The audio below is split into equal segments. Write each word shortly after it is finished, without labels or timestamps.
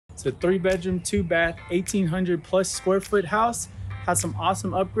It's a 3-bedroom, 2-bath, 1,800 plus square foot house. Has some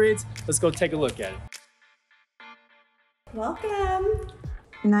awesome upgrades. Let's go take a look at it. Welcome.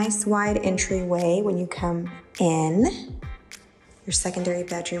 Nice wide entryway when you come in. Your secondary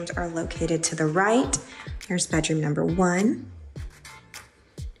bedrooms are located to the right. Here's bedroom number 1.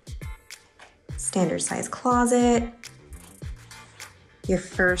 Standard size closet. Your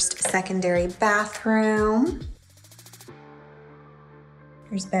first secondary bathroom.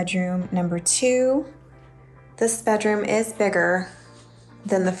 Here's bedroom number 2. This bedroom is bigger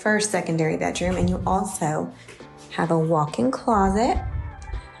than the first secondary bedroom, and you also have a walk-in closet.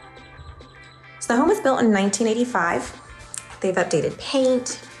 So the home was built in 1985. They've updated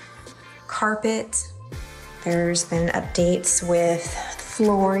paint, carpet. There's been updates with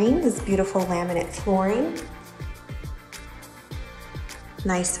flooring, this beautiful laminate flooring.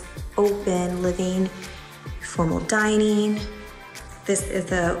 Nice open living, formal dining. This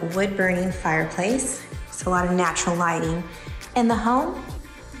is a wood-burning fireplace, so a lot of natural lighting in the home.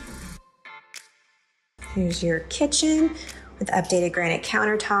 Here's your kitchen with updated granite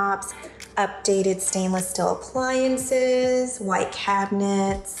countertops, updated stainless steel appliances, white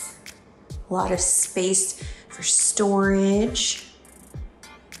cabinets, a lot of space for storage.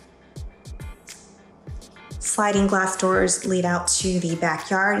 Sliding glass doors lead out to the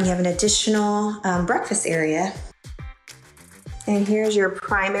backyard, and you have an additional breakfast area. And here's your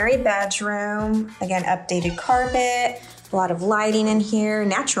primary bedroom. Again, updated carpet, a lot of lighting in here,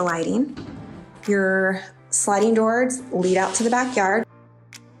 natural lighting. Your sliding doors lead out to the backyard.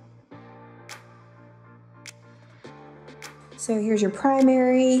 So here's your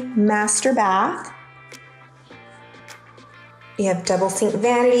primary master bath. You have double sink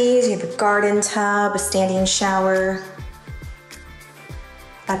vanities, you have a garden tub, a standing shower,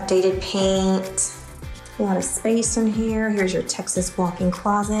 updated paint. A lot of space in here. Here's your Texas walk-in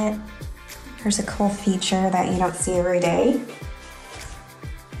closet. Here's a cool feature that you don't see every day.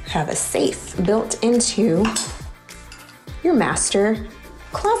 Have a safe built into your master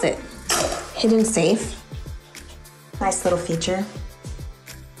closet. Hidden safe. Nice little feature.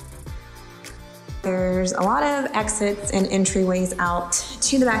 There's a lot of exits and entryways out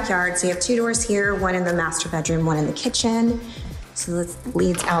to the backyard. So you have 2 doors here, one in the master bedroom, one in the kitchen. So this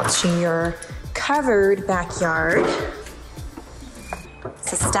leads out to your covered backyard.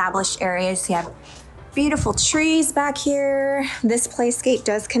 It's established areas. So you have beautiful trees back here. This playscape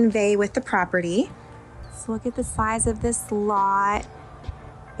does convey with the property. So look at the size of this lot.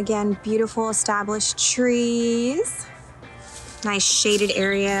 Again, beautiful established trees. Nice shaded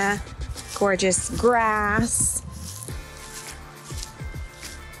area. Gorgeous grass.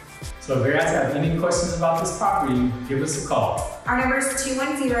 So if you guys have any questions about this property, give us a call. Our number is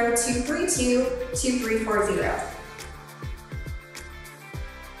 210-232-2340.